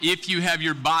If you have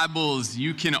your Bibles,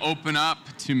 you can open up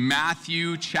to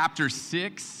Matthew chapter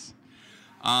 6.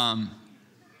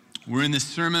 We're in the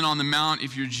Sermon on the Mount.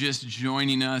 If you're just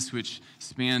joining us, which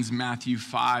spans Matthew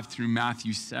 5 through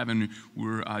Matthew 7,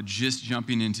 we're just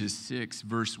jumping into 6,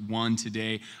 verse 1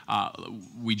 today.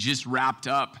 We just wrapped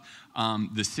up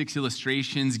the 6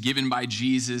 illustrations given by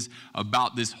Jesus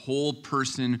about this whole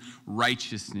person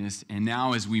righteousness. And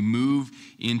now as we move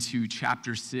into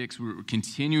chapter 6, we're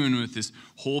continuing with this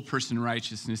whole person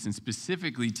righteousness. And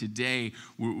specifically today,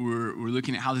 we're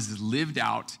looking at how this is lived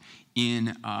out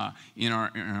in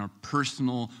our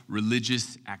personal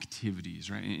religious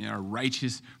activities, right? In our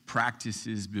righteous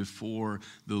practices before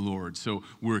the Lord. So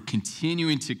we're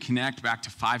continuing to connect back to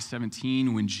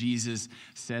 5:17 when Jesus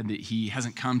said that he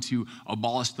hasn't come to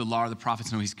abolish the law or the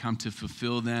prophets, no, he's come to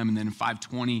fulfill them. And then in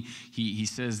 5:20, he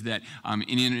says that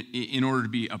in order to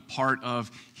be a part of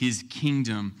his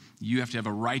kingdom, you have to have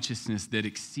a righteousness that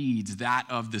exceeds that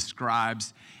of the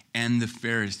scribes and the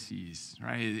Pharisees,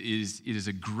 right? It is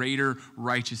a greater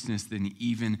righteousness than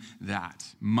even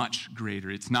that, much greater.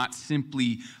 It's not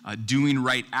simply doing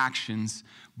right actions,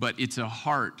 but it's a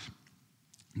heart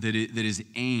that is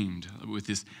aimed with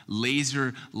this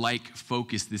laser-like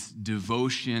focus, this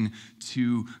devotion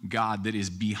to God that is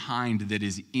behind, that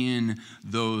is in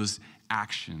those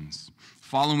actions.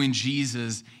 Following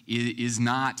Jesus is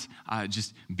not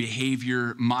just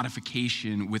behavior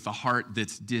modification with a heart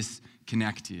that's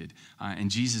disconnected.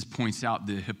 And Jesus points out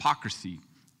the hypocrisy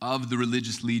of the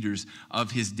religious leaders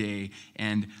of his day.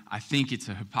 And I think it's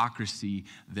a hypocrisy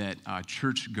that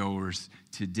churchgoers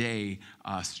today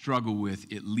struggle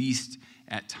with, at least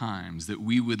at times, that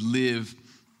we would live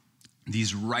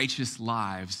these righteous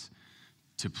lives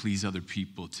to please other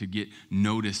people, to get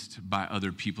noticed by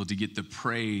other people, to get the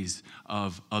praise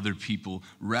of other people,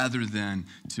 rather than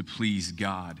to please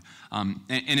God. And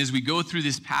as we go through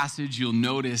this passage, you'll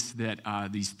notice that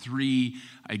these 3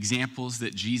 examples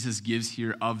that Jesus gives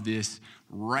here of this,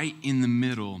 right in the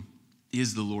middle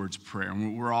is the Lord's Prayer.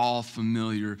 And we're all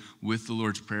familiar with the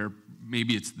Lord's Prayer.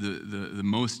 Maybe it's the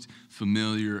most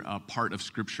familiar part of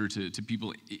Scripture to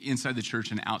people inside the church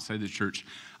and outside the church.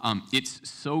 It's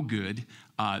so good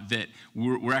that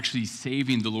we're actually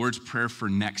saving the Lord's Prayer for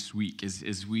next week.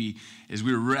 As we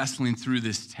were wrestling through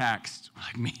this text, we're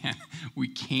like, man, we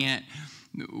can't.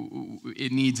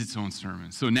 It needs its own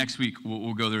sermon. So next week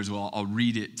we'll go there as well. I'll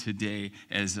read it today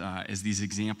as these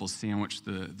examples sandwich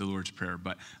the Lord's Prayer,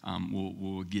 but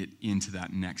we'll get into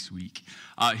that next week.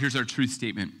 Here's our truth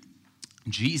statement.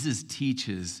 Jesus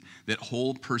teaches that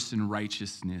whole person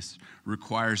righteousness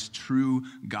requires true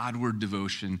Godward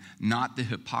devotion, not the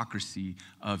hypocrisy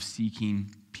of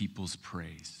seeking people's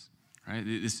praise. Right?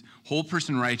 This whole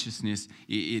person righteousness,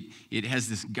 it has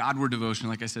this Godward devotion,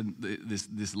 like I said,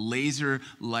 this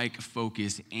laser-like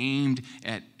focus aimed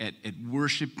at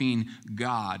worshiping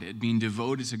God, at being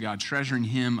devoted to God, treasuring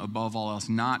him above all else,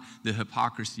 not the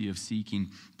hypocrisy of seeking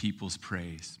people's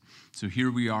praise. So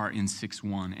here we are in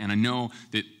 6:1, and I know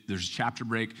that there's a chapter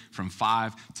break from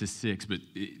 5 to 6, but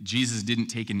Jesus didn't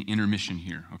take an intermission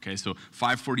here, okay? So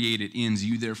 5:48, it ends,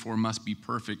 you therefore must be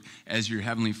perfect as your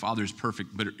heavenly Father is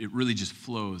perfect, but it really just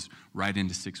flows right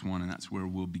into 6:1, and that's where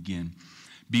we'll begin.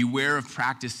 Beware of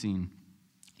practicing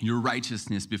your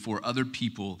righteousness before other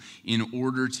people in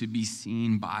order to be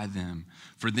seen by them,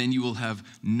 for then you will have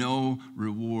no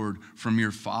reward from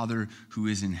your Father who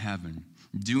is in heaven.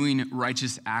 Doing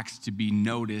righteous acts to be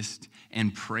noticed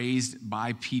and praised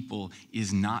by people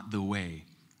is not the way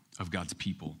of God's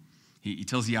people. He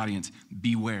tells the audience,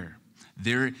 beware.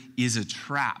 There is a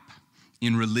trap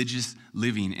in religious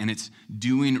living, and it's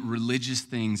doing religious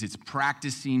things. It's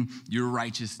practicing your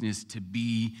righteousness to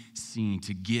be seen,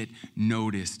 to get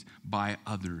noticed by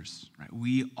others. Right?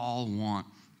 We all want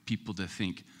people to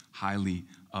think highly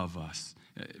of us.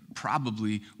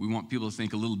 Probably we want people to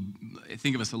think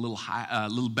of us a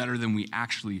little better than we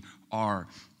actually are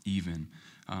even.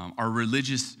 Our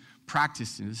religious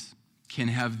practices can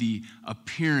have the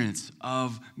appearance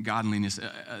of godliness,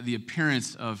 the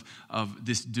appearance of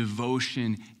this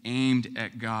devotion aimed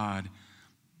at God,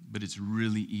 but it's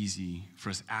really easy for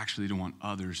us actually to want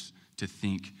others to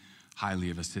think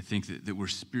highly of us, to think that we're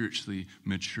spiritually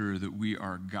mature, that we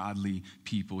are godly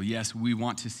people. Yes, we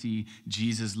want to see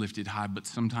Jesus lifted high, but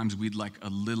sometimes we'd like a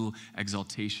little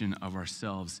exaltation of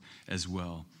ourselves as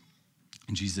well.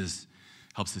 And Jesus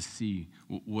helps us see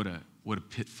what a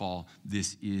pitfall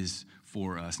this is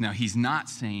for us. Now, he's not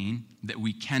saying that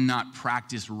we cannot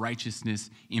practice righteousness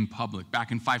in public.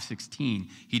 Back in 5:16,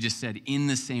 he just said, in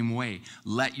the same way,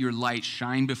 let your light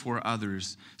shine before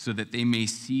others so that they may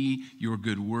see your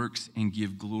good works and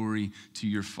give glory to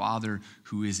your Father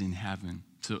who is in heaven.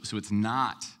 So it's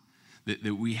not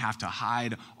that we have to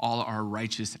hide all our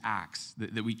righteous acts,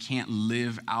 that we can't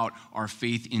live out our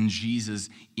faith in Jesus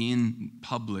in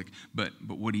public. But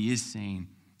what he is saying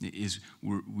is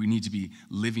we need to be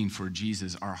living for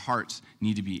Jesus. Our hearts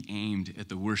need to be aimed at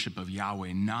the worship of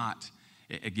Yahweh, not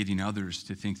at getting others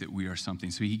to think that we are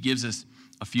something. So he gives us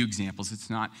a few examples. It's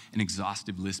not an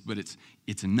exhaustive list, but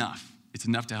it's enough. It's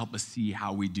enough to help us see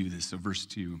how we do this. So verse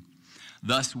 2,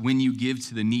 thus when you give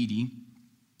to the needy,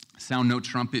 sound no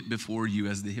trumpet before you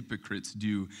as the hypocrites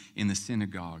do in the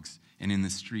synagogues and in the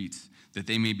streets, that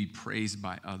they may be praised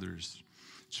by others.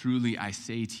 Truly I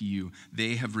say to you,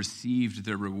 they have received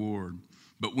their reward.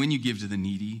 But when you give to the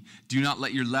needy, do not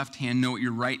let your left hand know what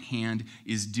your right hand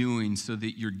is doing, so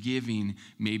that your giving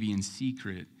may be in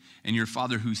secret, and your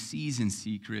Father who sees in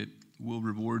secret will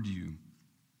reward you.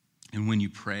 And when you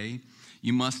pray,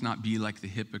 you must not be like the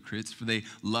hypocrites, for they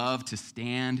love to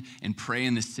stand and pray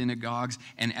in the synagogues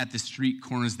and at the street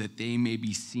corners, that they may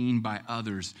be seen by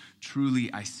others.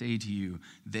 Truly I say to you,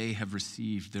 they have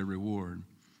received their reward.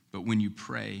 But when you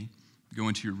pray, go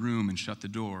into your room and shut the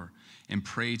door, and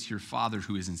pray to your Father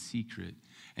who is in secret,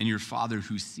 and your Father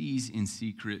who sees in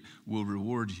secret will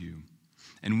reward you.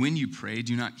 And when you pray,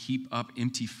 do not heap up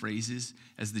empty phrases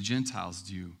as the Gentiles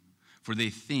do, for they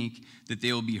think that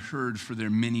they will be heard for their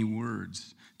many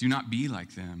words. Do not be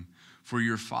like them, for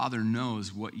your Father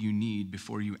knows what you need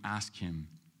before you ask him.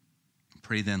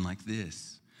 Pray then like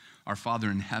this: Our Father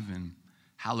in heaven,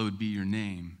 hallowed be your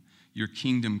name. Your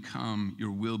kingdom come,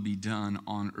 your will be done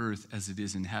on earth as it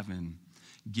is in heaven.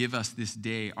 Give us this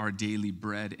day our daily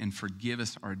bread, and forgive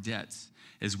us our debts,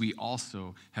 as we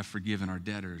also have forgiven our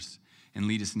debtors. And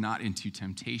lead us not into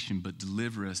temptation, but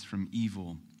deliver us from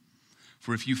evil.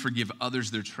 For if you forgive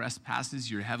others their trespasses,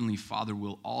 your heavenly Father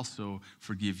will also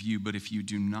forgive you. But if you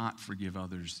do not forgive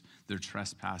others their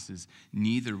trespasses,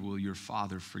 neither will your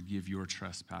Father forgive your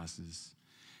trespasses.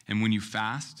 And when you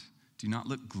fast, do not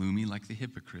look gloomy like the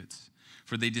hypocrites,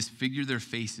 for they disfigure their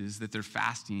faces, that their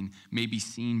fasting may be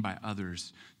seen by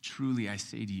others. Truly I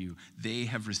say to you, they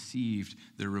have received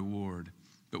their reward.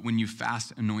 But when you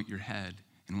fast, anoint your head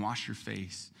and wash your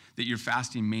face, that your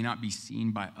fasting may not be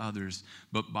seen by others,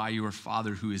 but by your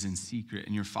Father who is in secret,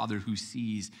 and your Father who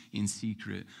sees in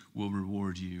secret will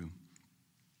reward you.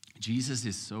 Jesus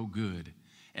is so good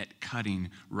at cutting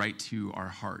right to our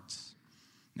hearts.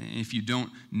 If you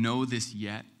don't know this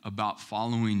yet about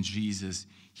following Jesus,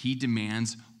 he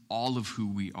demands all of who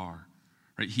we are.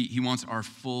 Right? He wants our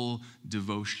full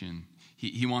devotion.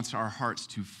 He wants our hearts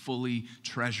to fully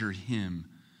treasure him.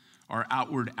 Our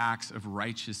outward acts of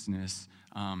righteousness,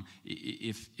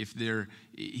 he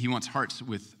wants hearts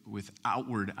with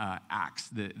outward acts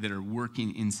that are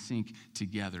working in sync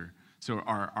together. So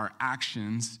our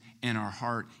actions and our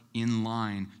heart in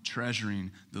line,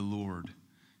 treasuring the Lord.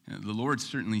 The Lord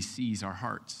certainly sees our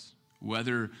hearts,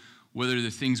 whether the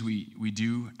things we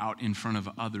do out in front of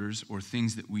others or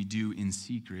things that we do in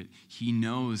secret. He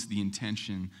knows the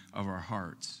intention of our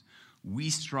hearts. We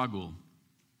struggle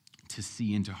to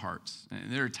see into hearts.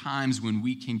 There are times when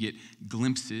we can get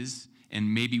glimpses,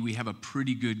 and maybe we have a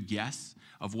pretty good guess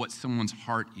of what someone's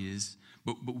heart is,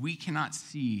 but we cannot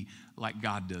see like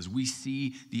God does. We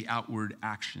see the outward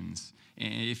actions.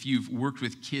 And if you've worked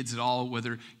with kids at all,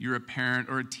 whether you're a parent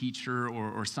or a teacher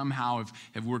or somehow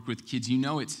have worked with kids, you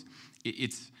know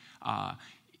it's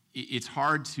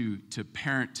hard to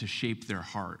parent to shape their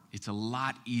heart. It's a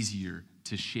lot easier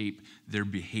to shape their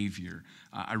behavior.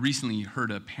 I recently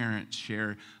heard a parent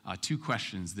share 2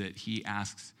 questions that he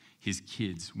asks his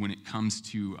kids when it comes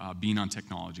to being on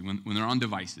technology, when they're on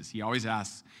devices. He always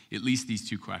asks at least these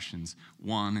 2 questions.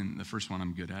 One, and the first one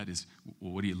I'm good at, is,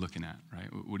 well, what are you looking at, right?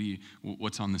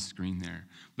 What's on the screen there?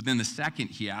 But then the second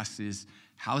he asks is,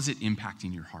 how is it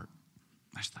impacting your heart?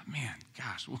 I just thought, man,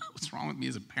 gosh, what's wrong with me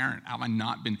as a parent? How have I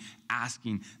not been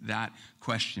asking that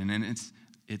question? And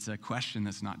it's a question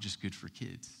that's not just good for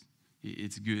kids.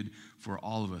 It's good for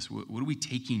all of us. What are we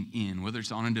taking in, whether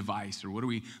it's on a device or what are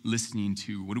we listening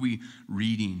to? What are we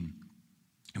reading?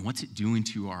 And what's it doing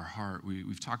to our heart?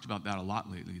 We've talked about that a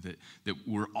lot lately, that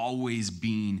we're always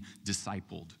being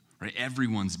discipled, right?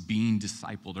 Everyone's being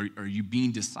discipled. Are you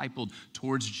being discipled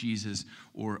towards Jesus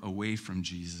or away from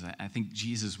Jesus? I think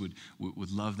Jesus would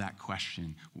love that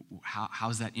question.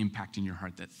 How's that impacting your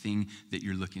heart, that thing that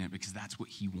you're looking at? Because that's what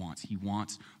he wants. He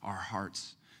wants our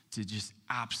hearts to just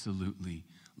absolutely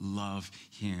love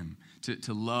him,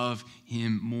 to love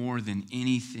him more than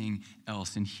anything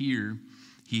else. And here,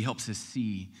 he helps us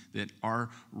see that our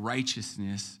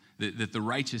righteousness, that the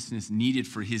righteousness needed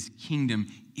for his kingdom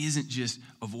isn't just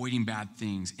avoiding bad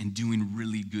things and doing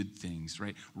really good things,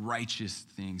 right? Righteous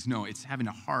things. No, it's having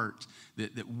a heart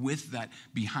that with that,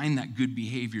 behind that good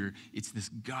behavior, it's this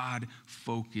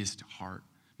God-focused heart.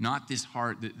 Not this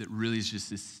heart that really is just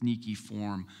this sneaky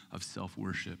form of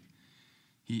self-worship.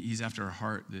 He's after a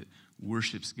heart that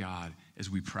worships God as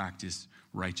we practice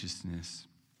righteousness.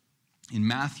 In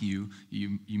Matthew,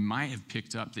 you might have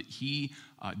picked up that he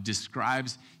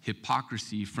describes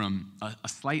hypocrisy from a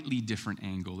slightly different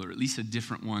angle, or at least a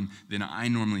different one than I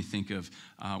normally think of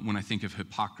when I think of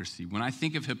hypocrisy. When I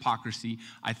think of hypocrisy,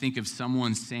 I think of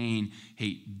someone saying,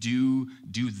 hey, do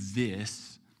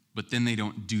this, but then they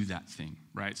don't do that thing,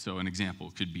 right? So an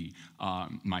example could be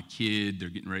my kid,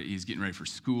 he's getting ready for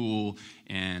school,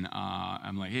 and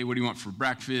I'm like, hey, what do you want for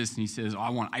breakfast? And he says, I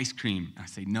want ice cream. And I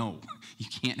say, no, you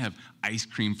can't have ice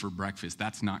cream for breakfast.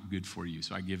 That's not good for you.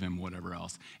 So I give him whatever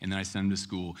else, and then I send him to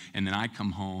school, and then I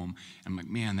come home, and I'm like,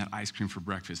 man, that ice cream for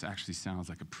breakfast actually sounds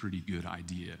like a pretty good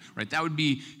idea, right? That would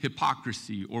be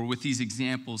hypocrisy. Or with these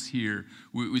examples here,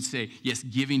 we would say, yes,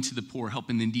 giving to the poor,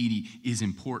 helping the needy is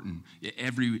important.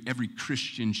 Every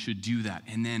Christian should do that.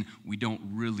 And then we don't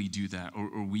really do that,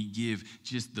 or we give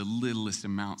just the littlest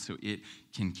amount so it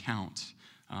can count.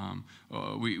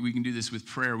 We can do this with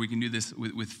prayer. We can do this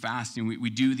with fasting. We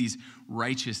do these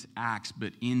righteous acts,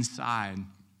 but inside,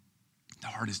 the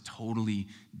heart is totally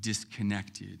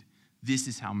disconnected. This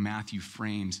is how Matthew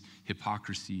frames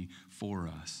hypocrisy for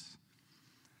us.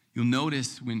 You'll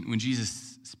notice when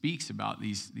Jesus speaks about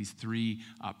these three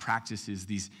practices,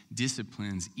 these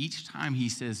disciplines, each time he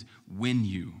says, when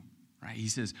you, right? He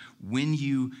says, when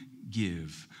you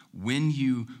give, when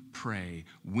you pray,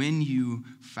 when you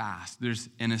fast. There's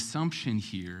an assumption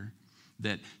here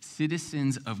that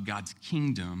citizens of God's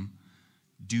kingdom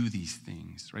do these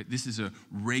things, right? This is a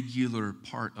regular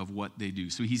part of what they do.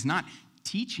 So he's not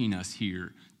teaching us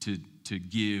here to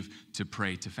give, to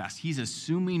pray, to fast. He's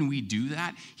assuming we do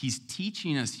that. He's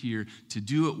teaching us here to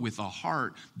do it with a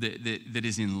heart that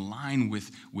is in line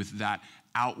with that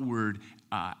outward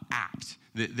act,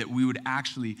 that we would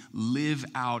actually live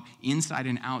out inside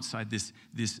and outside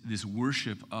this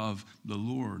worship of the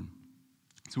Lord.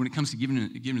 So when it comes to giving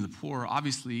to the poor,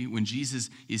 obviously when Jesus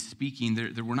is speaking,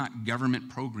 there were not government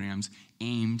programs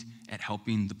aimed at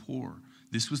helping the poor.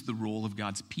 This was the role of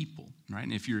God's people, right?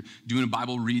 And if you're doing a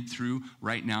Bible read through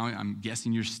right now, I'm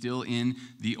guessing you're still in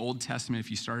the Old Testament if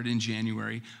you started in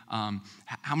January.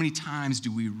 How many times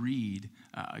do we read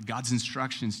God's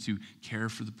instructions to care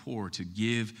for the poor, to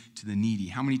give to the needy?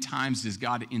 How many times does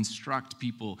God instruct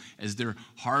people as they're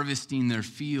harvesting their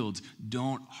fields?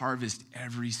 Don't harvest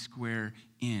every square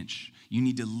inch. You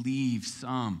need to leave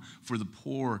some for the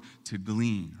poor to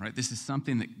glean, right? This is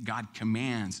something that God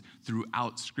commands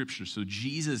throughout Scripture. So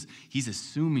Jesus, he's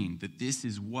assuming that this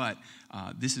is what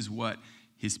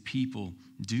his people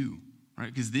do,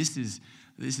 right? Because this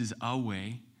is a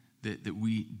way that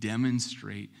we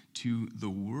demonstrate to the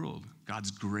world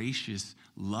God's gracious,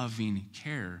 loving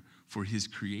care for his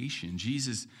creation.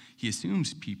 Jesus, he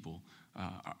assumes people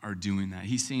are doing that.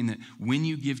 He's saying that when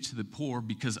you give to the poor,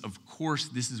 because of course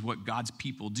this is what God's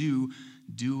people do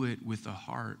it with a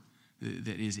heart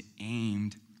that is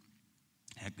aimed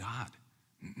at God,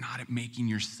 not at making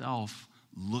yourself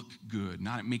look good,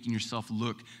 not at making yourself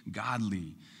look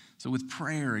godly. So with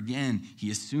prayer, again,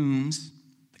 he assumes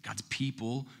that God's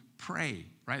people pray,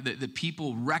 right? That the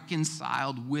people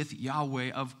reconciled with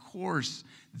Yahweh, of course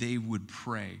they would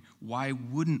pray. Why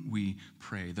wouldn't we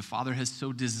pray? The Father has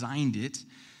so designed it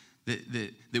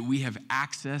that we have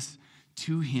access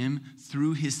to him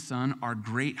through his Son, our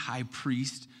great high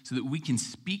priest, so that we can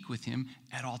speak with him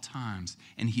at all times,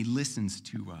 and he listens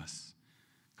to us.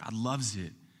 God loves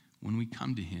it when we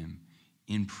come to him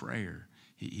in prayer.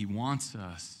 He wants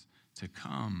us to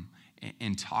come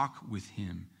and talk with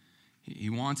him. He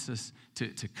wants us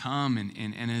to come,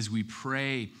 and as we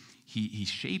pray, he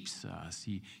shapes us.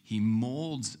 He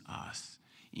molds us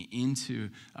into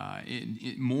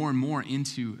more and more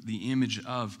into the image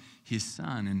of his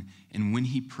Son. And when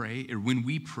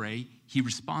we pray, he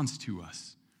responds to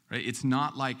us. Right? It's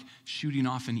not like shooting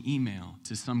off an email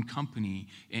to some company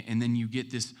and then you get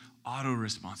this auto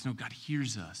response. No, God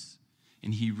hears us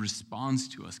and he responds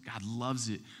to us. God loves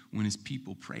it when his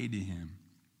people pray to him.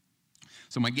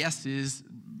 So my guess is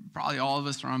probably all of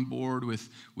us are on board with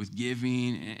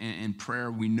giving and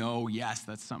prayer. We know, yes,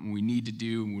 that's something we need to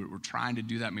do. We're trying to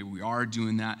do that. Maybe we are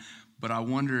doing that. But I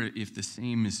wonder if the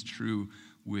same is true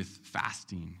with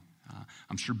fasting.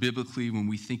 I'm sure biblically, when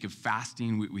we think of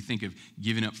fasting, we think of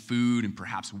giving up food and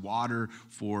perhaps water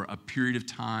for a period of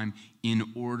time in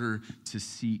order to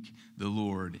seek the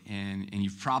Lord. And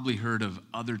you've probably heard of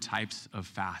other types of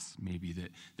fasts, maybe,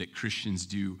 that Christians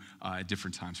do at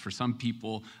different times. For some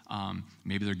people,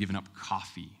 maybe they're giving up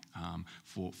coffee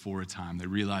for a time. They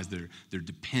realize they're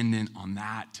dependent on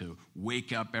that to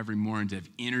wake up every morning, to have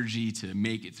energy to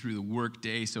make it through the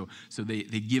workday. So they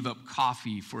give up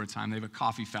coffee for a time. They have a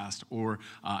coffee fast. Or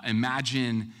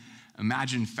imagine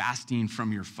fasting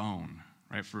from your phone,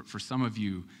 right? For some of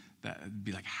you, that would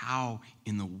be like, how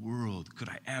in the world could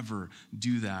I ever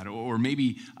do that? Or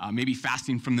maybe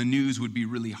fasting from the news would be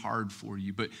really hard for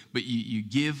you. But you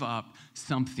give up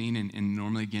something, and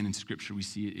normally, again, in Scripture, we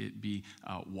see it be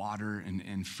water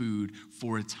and food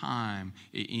for a time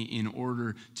in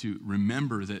order to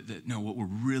remember that no, what we're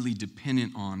really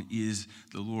dependent on is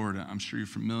the Lord. I'm sure you're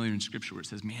familiar in Scripture where it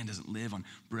says, man doesn't live on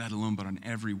bread alone, but on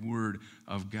every word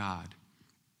of God.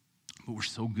 But we're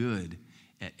so good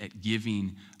at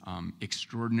giving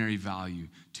extraordinary value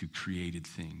to created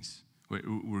things.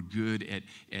 We're good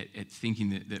at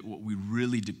thinking that what we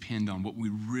really depend on, what we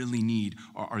really need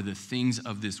are the things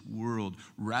of this world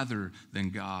rather than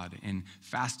God. And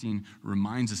fasting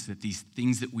reminds us that these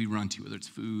things that we run to, whether it's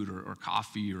food or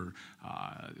coffee or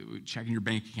checking your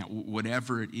bank account,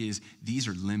 whatever it is, these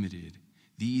are limited.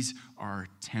 These are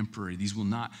temporary. We're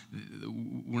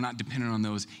not dependent on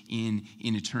those in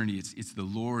eternity. It's the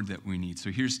Lord that we need. So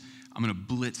I'm going to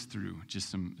blitz through just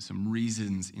some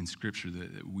reasons in Scripture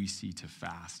that we see to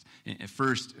fast. At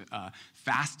first,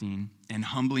 fasting and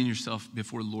humbling yourself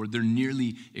before the Lord, they're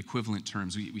nearly equivalent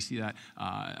terms. We see that.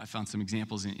 I found some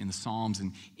examples in the Psalms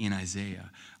and in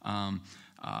Isaiah.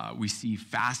 We see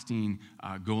fasting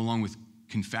go along with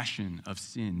confession of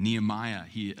sin. Nehemiah,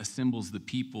 he assembles the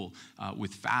people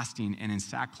with fasting and in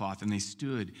sackcloth, and they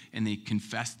stood and they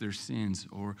confessed their sins.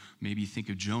 Or maybe you think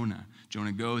of Jonah.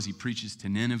 Jonah goes, he preaches to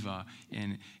Nineveh,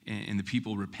 and the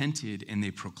people repented and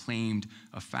they proclaimed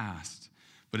a fast.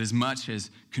 But as much as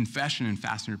confession and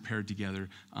fasting are paired together,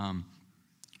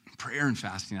 prayer and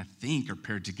fasting, I think, are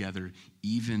paired together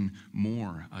even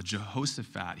more.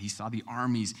 Jehoshaphat, he saw the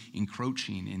armies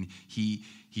encroaching, and he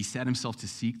set himself to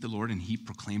seek the Lord, and he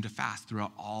proclaimed a fast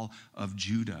throughout all of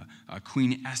Judah.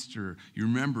 Queen Esther, you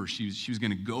remember, she was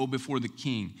going to go before the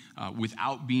king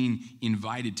without being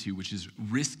invited to, which is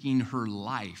risking her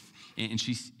life. And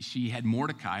she had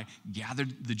Mordecai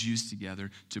gathered the Jews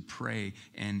together to pray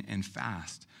and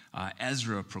fast.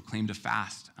 Ezra proclaimed a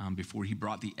fast before he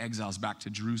brought the exiles back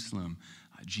to Jerusalem.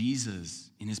 Jesus,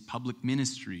 in his public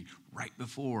ministry, right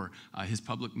before his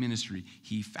public ministry,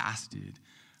 he fasted.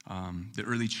 The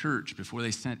early church, before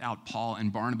they sent out Paul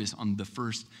and Barnabas on the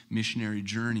first missionary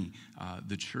journey,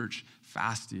 the church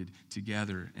fasted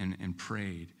together and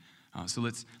prayed. So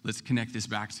let's connect this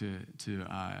back to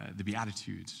the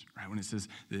Beatitudes, right? When it says,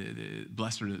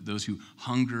 blessed are those who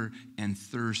hunger and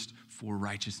thirst for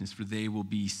righteousness, for they will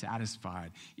be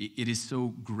satisfied. It is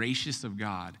so gracious of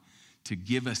God to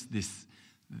give us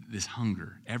this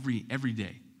hunger every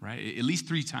day, right? At least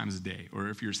 3 times a day. Or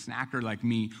if you're a snacker like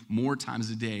me, more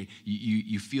times a day,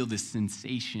 you feel this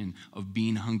sensation of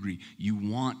being hungry. You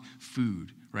want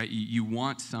food, right? You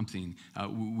want something.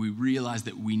 We realize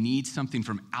that we need something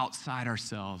from outside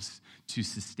ourselves to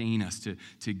sustain us,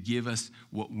 to give us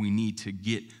what we need to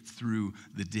get through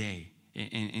the day.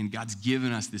 And God's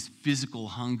given us this physical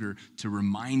hunger to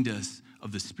remind us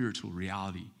of the spiritual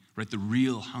reality, right? The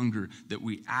real hunger that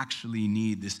we actually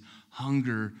need, this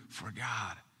hunger for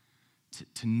God,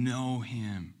 to know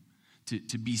him,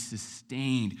 to be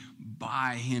sustained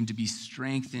by him, to be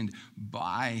strengthened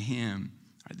by him.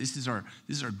 Right, this is our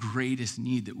greatest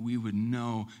need, that we would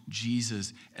know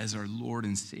Jesus as our Lord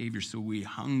and Savior. So we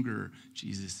hunger,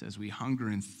 Jesus says, we hunger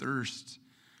and thirst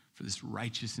for this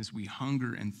righteousness. We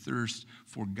hunger and thirst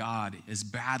for God as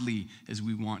badly as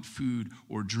we want food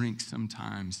or drink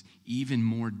sometimes. Even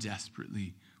more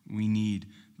desperately, we need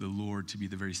the Lord to be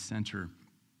the very center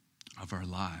of our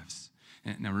lives.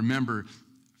 Now remember,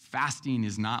 fasting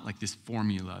is not like this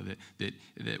formula that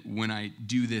when I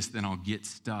do this, then I'll get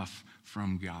stuff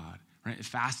from God. Right?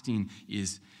 Fasting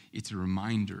it's a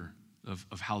reminder of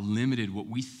how limited what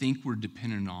we think we're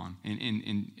dependent on,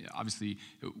 and obviously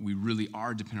we really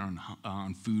are dependent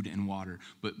on food and water,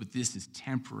 but this is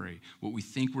temporary. What we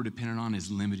think we're dependent on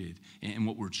is limited, and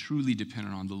what we're truly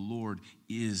dependent on, the Lord,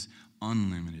 is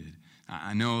unlimited.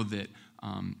 I know that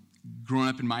growing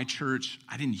up in my church,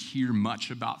 I didn't hear much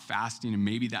about fasting, and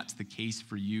maybe that's the case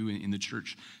for you in the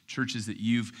churches that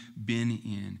you've been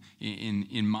in.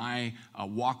 In my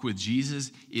walk with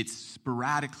Jesus, it's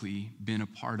sporadically been a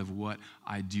part of what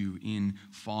I do in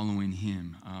following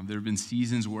him. There have been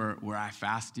seasons where I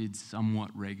fasted somewhat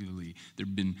regularly. There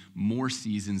have been more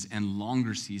seasons and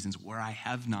longer seasons where I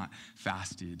have not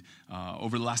fasted.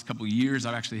 Over the last couple of years,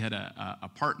 I've actually had a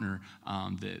partner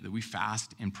that we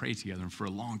fast and pray together, and for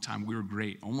a long time, we were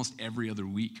great. Almost every other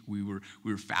week, we were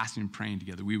fasting and praying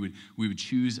together. We would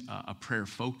choose a prayer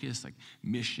focus, like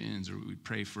missions, or we'd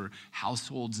pray for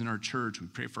households in our church.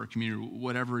 We'd pray for our community,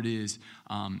 whatever it is.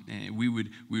 And we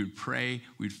would pray.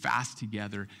 We'd fast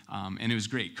together, and it was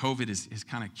great. COVID has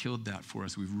kind of killed that for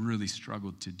us. We've really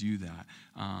struggled to do that.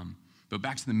 But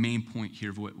back to the main point here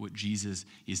of what Jesus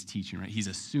is teaching, right? He's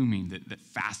assuming that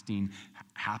fasting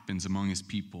happens among his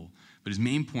people. But his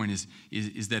main point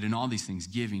is that in all these things,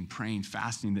 giving, praying,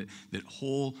 fasting, that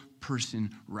whole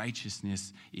person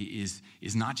righteousness is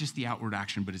not just the outward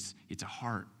action, but it's a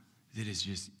heart that is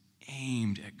just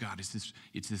aimed at God.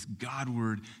 It's this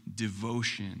Godward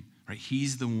devotion, right?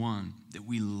 He's the one that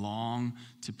we long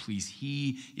to please.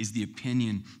 He is the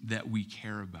opinion that we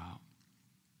care about.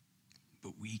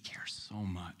 But we care so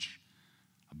much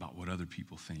about what other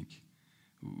people think.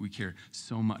 We care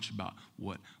so much about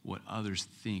what others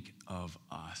think of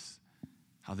us,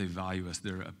 how they value us,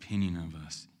 their opinion of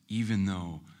us, even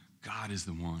though God is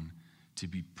the one to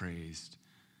be praised.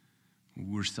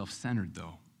 We're self-centered,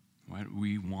 though. Right?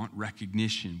 We want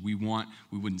recognition. We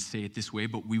wouldn't say it this way,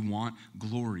 but we want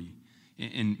glory.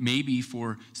 And maybe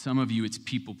for some of you, it's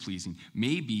people-pleasing.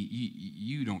 Maybe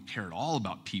you don't care at all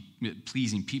about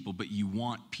pleasing people, but you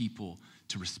want people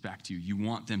to respect you. You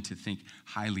want them to think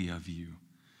highly of you.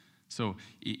 So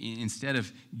instead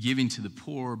of giving to the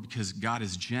poor because God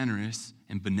is generous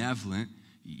and benevolent,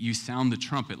 you sound the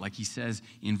trumpet, like he says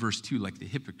in verse 2, like the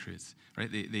hypocrites, right?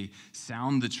 They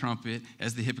sound the trumpet,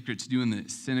 as the hypocrites do in the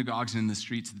synagogues and in the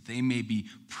streets, that they may be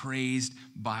praised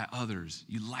by others.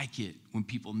 You like it when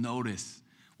people notice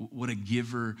what a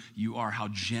giver you are, how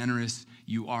generous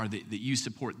you are, that you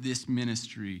support this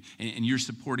ministry and you're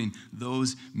supporting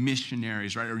those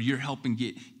missionaries, right? Or you're helping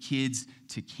get kids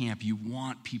to camp. You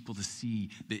want people to see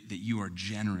that you are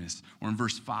generous. Or in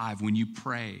verse 5, when you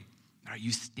pray, right,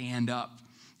 you stand up.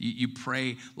 You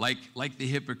pray like the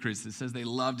hypocrites that says they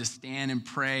love to stand and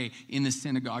pray in the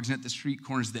synagogues and at the street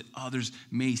corners that others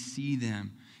may see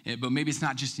them. But maybe it's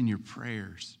not just in your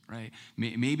prayers, right?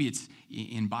 Maybe it's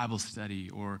in Bible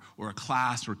study or a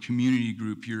class or community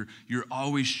group. You're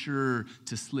always sure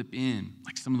to slip in,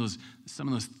 like some of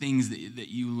those things that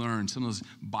you learn, some of those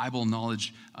Bible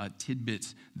knowledge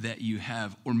tidbits that you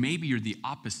have. Or maybe you're the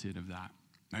opposite of that,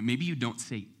 right? Maybe you don't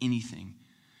say anything,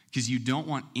 because you don't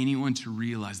want anyone to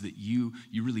realize that you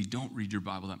really don't read your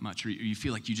Bible that much, or you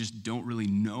feel like you just don't really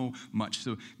know much.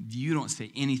 So you don't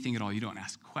say anything at all. You don't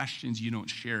ask questions. You don't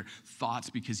share thoughts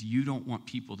because you don't want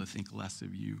people to think less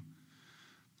of you.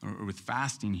 Or with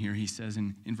fasting here, he says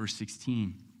in verse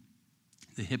 16,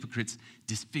 the hypocrites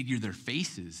disfigure their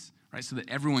faces, right? So that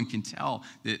everyone can tell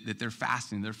that they're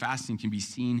fasting. Their fasting can be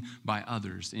seen by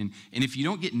others. And if you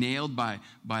don't get nailed by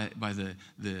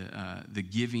the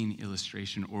giving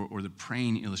illustration or the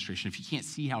praying illustration, if you can't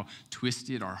see how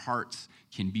twisted our hearts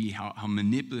can be, how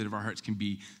manipulative our hearts can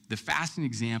be, the fasting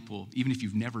example, even if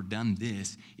you've never done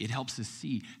this, it helps us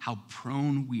see how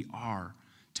prone we are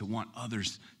to want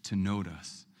others to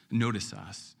notice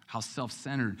us, how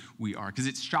self-centered we are. Because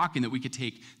it's shocking that we could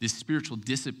take this spiritual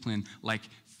discipline like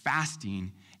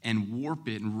fasting and warp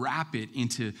it and wrap it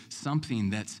into something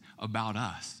that's about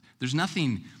us. There's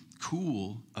nothing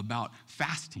cool about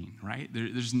fasting, right?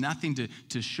 There's nothing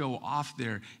to show off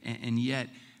there, and yet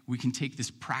we can take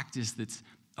this practice that's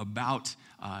about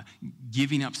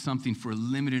giving up something for a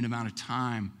limited amount of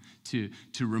time to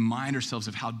remind ourselves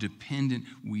of how dependent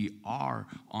we are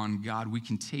on God. We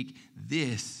can take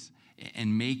this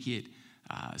and make it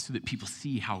so that people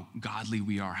see how godly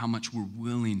we are, how much we're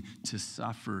willing to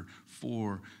suffer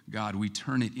for God. We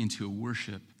turn it into a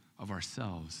worship of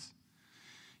ourselves.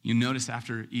 You notice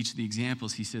after each of the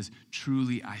examples, he says,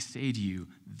 truly I say to you,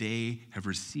 they have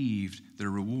received their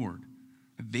reward.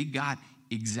 They got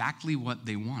exactly what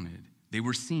they wanted. They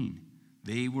were seen.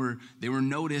 They were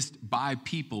noticed by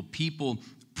people. People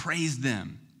praised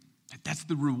them. That's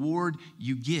the reward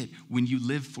you get when you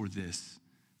live for this.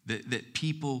 That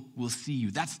people will see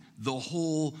you. That's the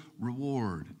whole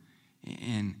reward.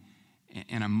 And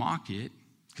I mock it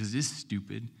because it is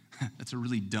stupid. That's a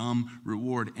really dumb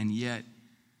reward. And yet,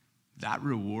 that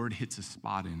reward hits a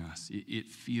spot in us.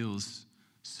 It feels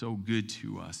so good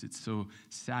to us. It's so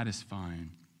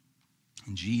satisfying.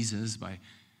 And Jesus, by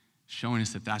showing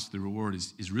us that that's the reward,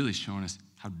 is really showing us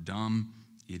how dumb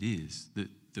it is.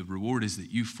 The reward is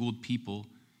that you fooled people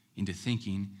into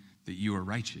thinking that you are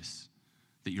righteous,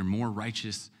 that you're more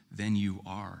righteous than you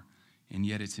are. And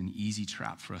yet it's an easy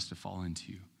trap for us to fall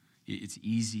into. It's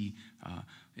easy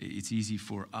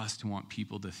for us to want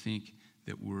people to think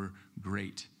that we're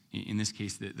great. In this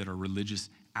case, that our religious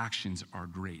actions are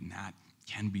great. And that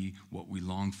can be what we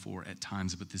long for at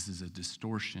times, but this is a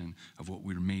distortion of what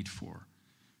we were made for.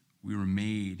 We were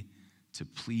made to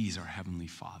please our Heavenly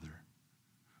Father.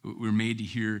 We were made to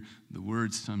hear the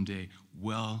words someday,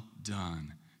 "Well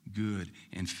done, good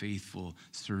and faithful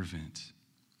servant."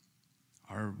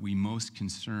 Are we most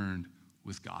concerned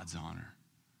with God's honor?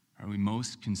 Are we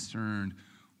most concerned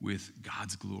with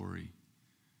God's glory?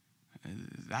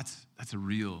 That's a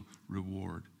real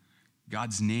reward.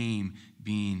 God's name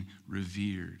being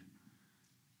revered,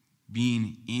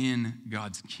 being in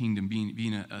God's kingdom,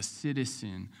 being a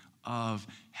citizen of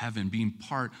heaven, being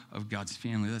part of God's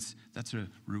family. That's a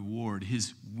reward.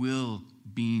 His will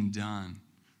being done,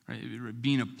 right?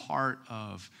 Being a part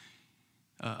of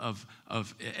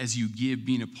as you give,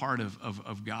 being a part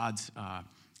of God's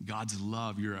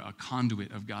love. You're a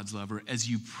conduit of God's love. Or as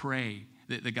you pray,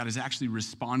 that God is actually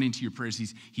responding to your prayers.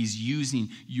 He's using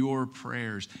your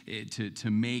prayers to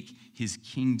make his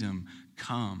kingdom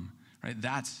come, right?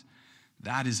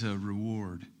 That is a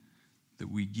reward that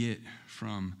we get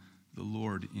from the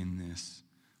Lord in this.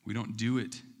 We don't do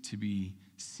it to be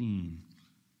seen.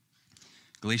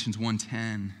 Galatians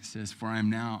 1:10 says, For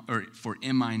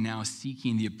am I now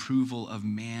seeking the approval of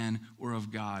man or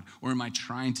of God? Or am I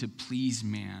trying to please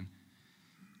man?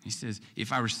 He says,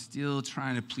 if I were still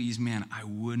trying to please man, I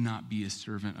would not be a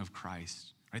servant of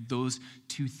Christ. Right? Those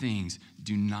two things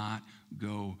do not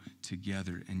go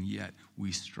together, and yet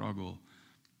we struggle,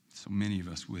 so many of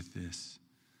us, with this.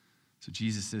 So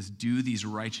Jesus says, do these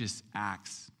righteous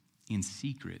acts in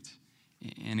secret.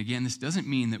 And again, this doesn't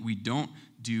mean that we don't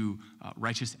do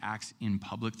righteous acts in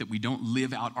public, that we don't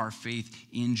live out our faith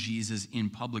in Jesus in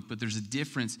public, but there's a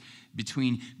difference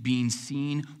between being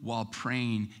seen while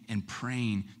praying and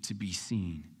praying to be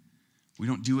seen. We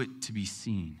don't do it to be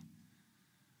seen.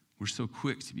 We're so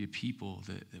quick to be a people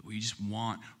that we just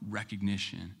want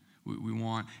recognition. We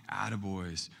want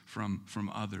attaboys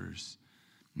from others.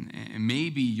 And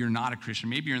maybe you're not a Christian.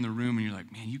 Maybe you're in the room and you're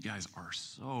like, man, you guys are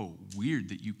so weird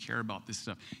that you care about this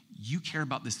stuff. You care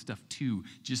about this stuff too,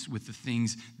 just with the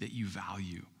things that you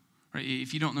value. Right?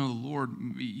 If you don't know the Lord,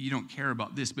 you don't care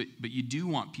about this, but you do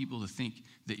want people to think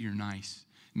that you're nice.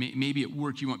 Maybe at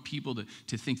work you want people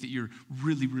to think that you're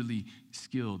really, really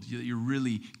skilled, that you're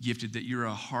really gifted, that you're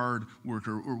a hard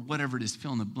worker, or whatever it is,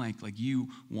 fill in the blank. Like you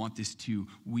want this too.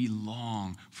 We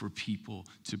long for people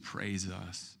to praise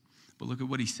us. But look at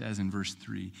what he says in verse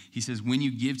 3. He says, when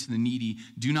you give to the needy,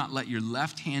 do not let your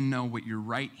left hand know what your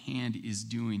right hand is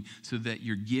doing, so that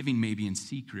your giving may be in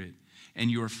secret, and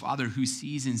your Father who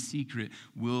sees in secret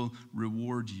will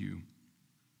reward you.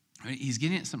 Right? He's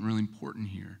getting at something really important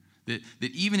here. That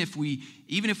even if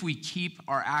we keep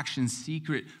our actions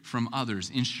secret from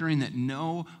others, ensuring that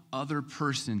no other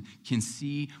person can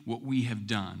see what we have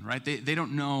done, right? They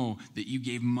don't know that you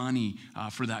gave money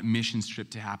for that missions trip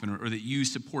to happen, or that you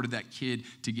supported that kid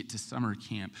to get to summer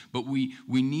camp. But we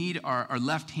need our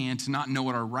left hand to not know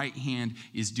what our right hand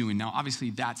is doing. Now, obviously,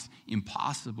 that's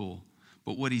impossible.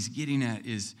 But what he's getting at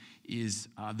is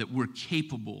that we're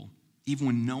capable. Even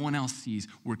when no one else sees,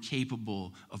 we're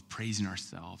capable of praising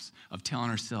ourselves, of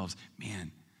telling ourselves,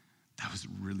 man, that was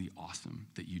really awesome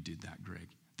that you did that, Greg.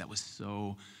 That was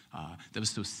so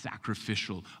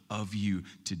sacrificial of you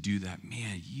to do that.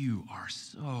 Man, you are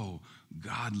so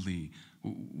godly.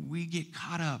 We get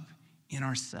caught up in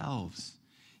ourselves.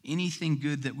 Anything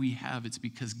good that we have, it's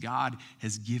because God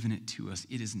has given it to us.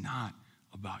 It is not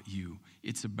about you.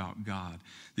 It's about God.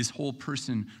 This whole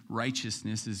person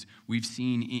righteousness, as we've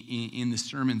seen in the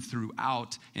sermon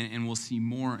throughout, and we'll see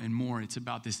more and more, it's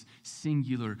about this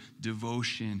singular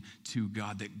devotion to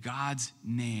God, that God's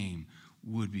name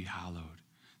would be hallowed,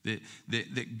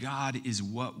 that God is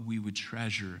what we would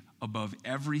treasure above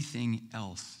everything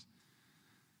else.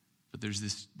 But there's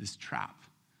this trap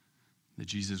that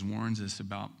Jesus warns us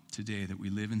about today, that we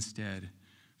live instead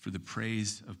for the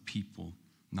praise of people,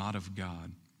 not of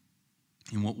God.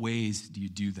 In what ways do you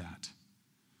do that?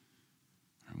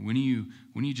 When are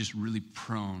you just really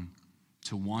prone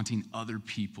to wanting other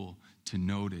people to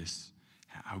notice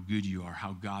how good you are,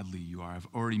 how godly you are? I've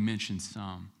already mentioned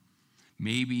some.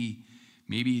 Maybe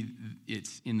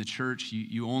it's in the church,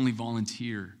 you only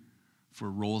volunteer for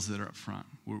roles that are up front,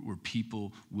 where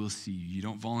people will see you. You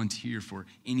don't volunteer for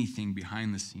anything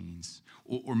behind the scenes.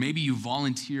 Or maybe you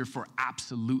volunteer for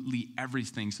absolutely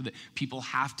everything so that people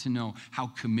have to know how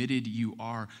committed you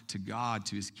are to God,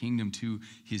 to his kingdom, to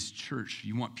his church.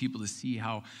 You want people to see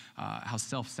how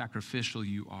self-sacrificial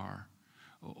you are.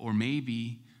 Or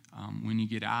maybe when you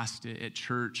get asked at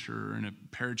church or in a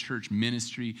parachurch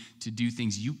ministry to do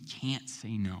things, you can't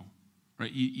say no.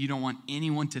 Right? You don't want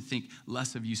anyone to think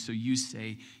less of you, so you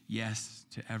say yes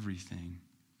to everything.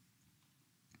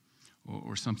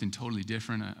 Or something totally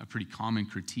different, a pretty common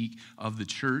critique of the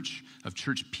church, of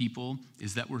church people,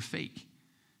 is that we're fake.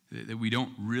 That we don't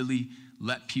really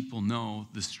let people know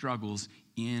the struggles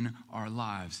in our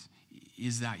lives.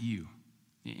 Is that you?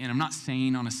 And I'm not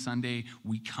saying on a Sunday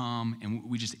we come and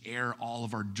we just air all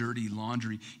of our dirty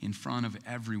laundry in front of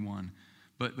everyone.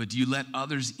 But do you let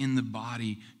others in the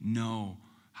body know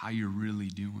how you're really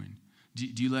doing?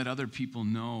 Do you let other people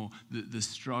know the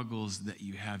struggles that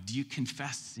you have? Do you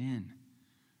confess sin?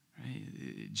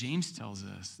 Right? James tells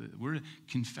us that we're to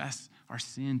confess our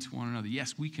sin to one another.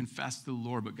 Yes, we confess to the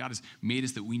Lord, but God has made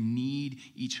us that we need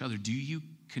each other. Do you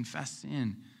confess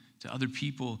sin to other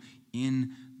people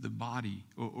in the body?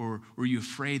 Or are you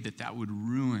afraid that would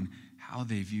ruin how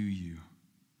they view you?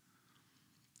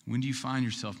 When do you find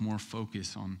yourself more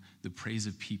focused on the praise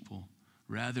of people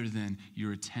rather than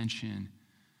your attention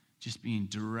just being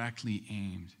directly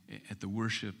aimed at the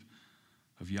worship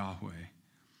of Yahweh?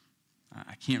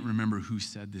 I can't remember who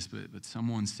said this, but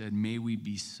someone said, may we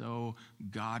be so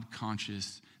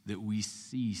God-conscious that we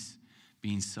cease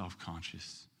being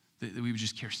self-conscious, that we would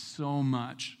just care so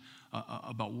much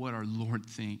about what our Lord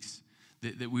thinks,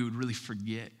 that we would really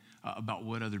forget about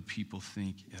what other people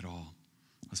think at all.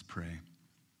 Let's pray.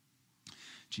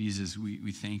 Jesus,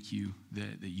 we thank you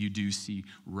that you do see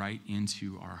right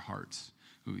into our hearts.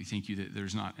 We thank you that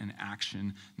there's not an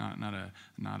action,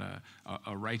 not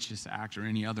a righteous act or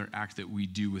any other act that we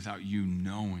do without you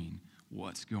knowing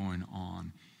what's going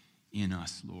on in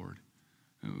us, Lord.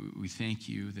 We thank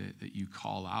you that you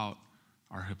call out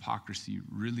our hypocrisy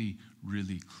really,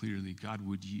 really clearly. God,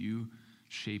 would you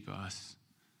shape us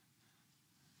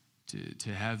to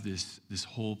have this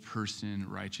whole person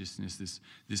righteousness,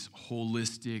 this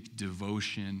holistic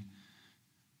devotion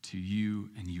to you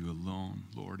and you alone,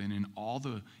 Lord. And in all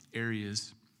the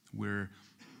areas where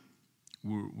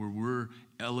we're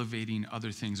elevating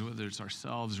other things, whether it's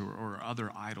ourselves or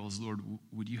other idols, Lord,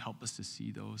 would you help us to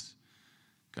see those?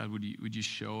 God, would you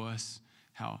show us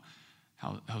how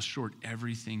short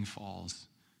everything falls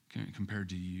compared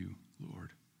to you, Lord?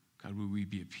 God, would we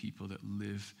be a people that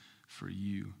live for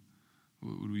you?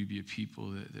 Would we be a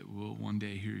people that will one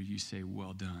day hear you say,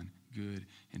 well done, good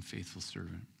and faithful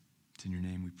servant? It's in your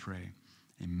name we pray.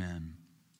 Amen.